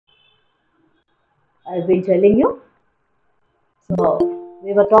I've been telling you. So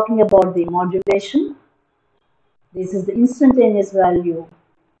we were talking about the modulation. This is the instantaneous value,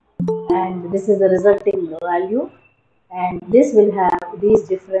 and this is the resulting value, and this will have these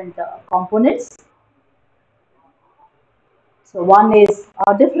different components. So one is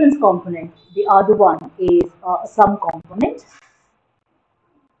a difference component, the other one is a sum component.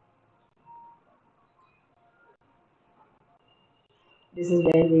 This is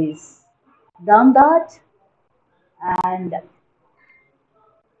where we've done that, and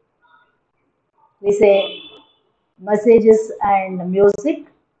we say messages and music.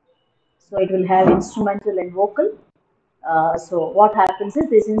 So it will have instrumental and vocal. So what happens is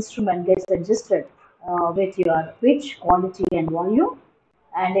this instrument gets adjusted with your pitch, quality, and volume.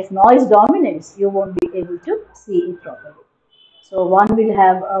 And if noise dominates, you won't be able to see it properly. So one will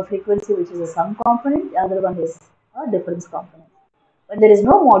have a frequency which is a sum component, the other one is a difference component. When there is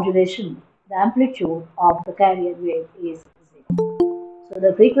no modulation, the amplitude of the carrier wave is zero. So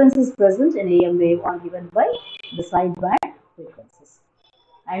the frequencies present in AM wave are given by the sideband frequencies.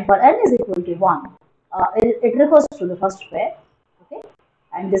 And for n is equal to 1, it refers to the first pair. Okay,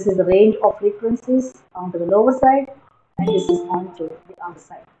 and this is the range of frequencies onto the lower side, and this is onto the other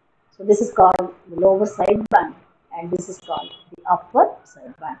side. So this is called the lower sideband, and this is called the upper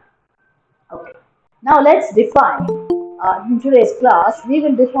sideband. Okay, now let's define. In today's class, we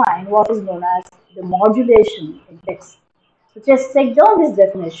will define what is known as the modulation index. So just take down this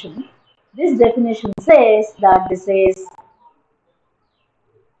definition. This definition says that this is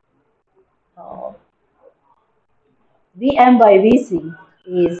uh, Vm by Vc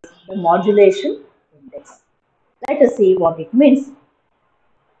is the modulation index. Let us see what it means.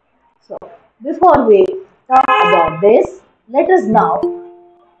 So, before we talk about this, let us now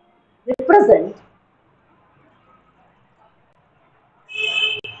represent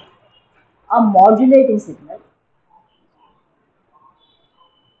a modulating signal.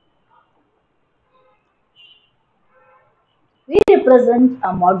 We represent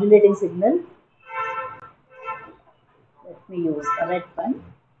a modulating signal. Let me use a red pen.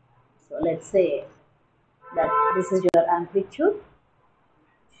 So, let's say that this is your amplitude.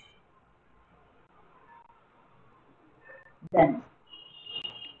 Then,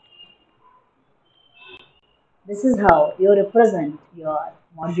 this is how you represent your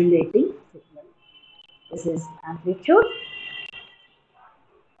modulating signal. This is amplitude.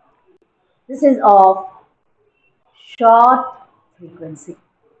 This is of short frequency,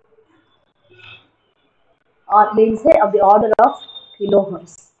 or we'll say of the order of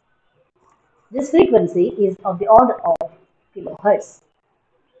kilohertz. This frequency is of the order of kilohertz.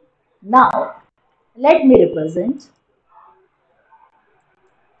 Now, let me represent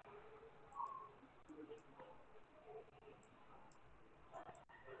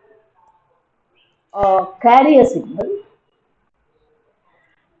a carrier signal,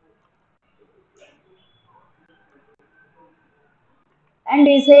 and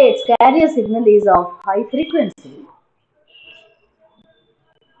they say its carrier signal is of high frequency.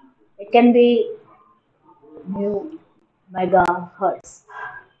 It can be mu megahertz.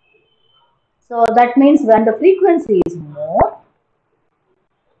 So that means when the frequency is more,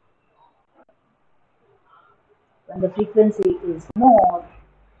 when the frequency is more,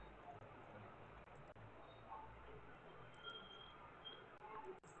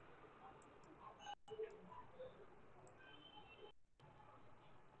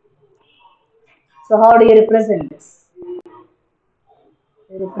 so how do you represent this?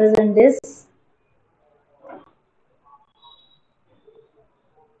 You represent this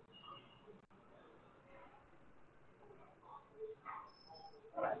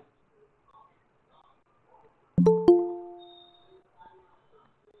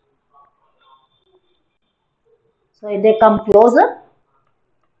so they come closer.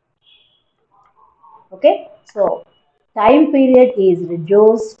 Okay, so time period is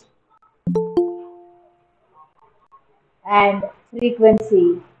reduced and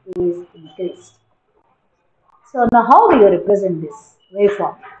frequency is increased. So now how do you represent this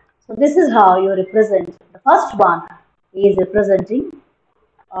waveform? So this is how you represent. The first one is representing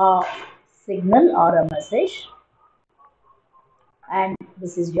a signal or a message, and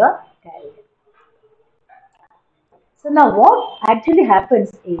this is your carrier. So now what actually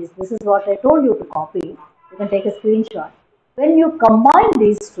happens is, this is what I told you to copy. You can take a screenshot. When you combine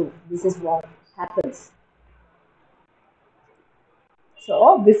these two, this is what happens.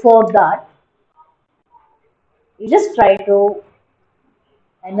 So before that, you just try to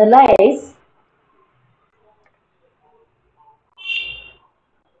analyze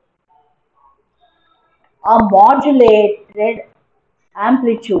a modulated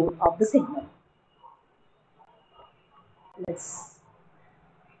amplitude of the signal. Let's,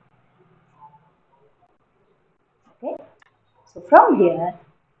 okay. So from here,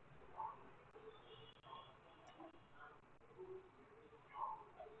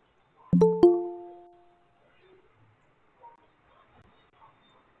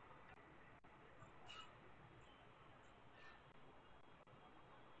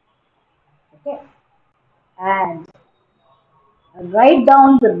 okay, and write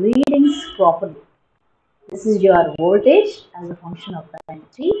down the readings properly. This is your voltage as a function of time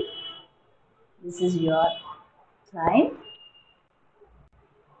t. This is your time.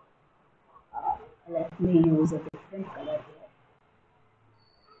 Let me use a different color here.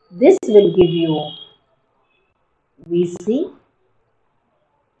 This will give you VC,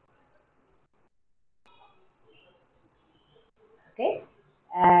 okay,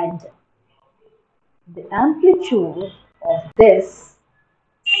 and the amplitude of this,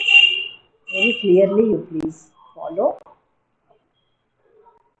 very clearly you please follow.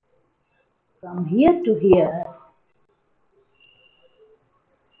 From here to here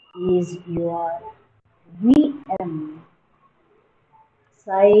is your Vm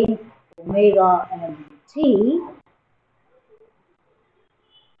sine omega m t,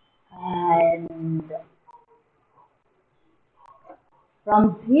 and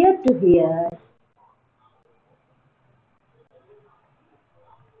from here to here,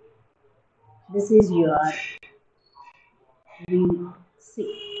 this is your Vc.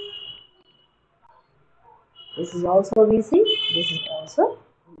 This is also Vc, this is also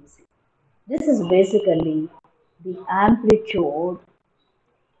Vc. This is basically the amplitude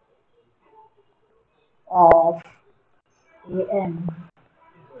of AM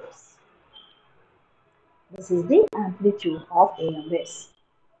waves. This is the amplitude of AM waves.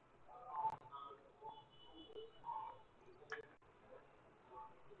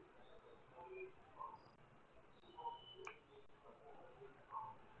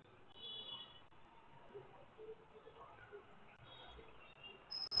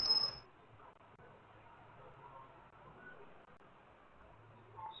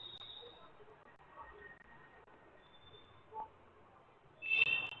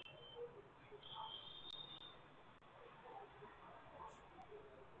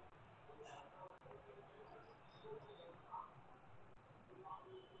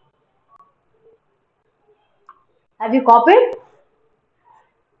 Have you copied?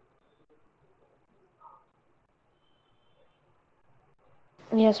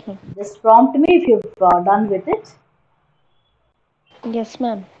 Yes, ma'am. Just prompt me if you've done with it. Yes,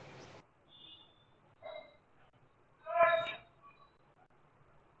 ma'am.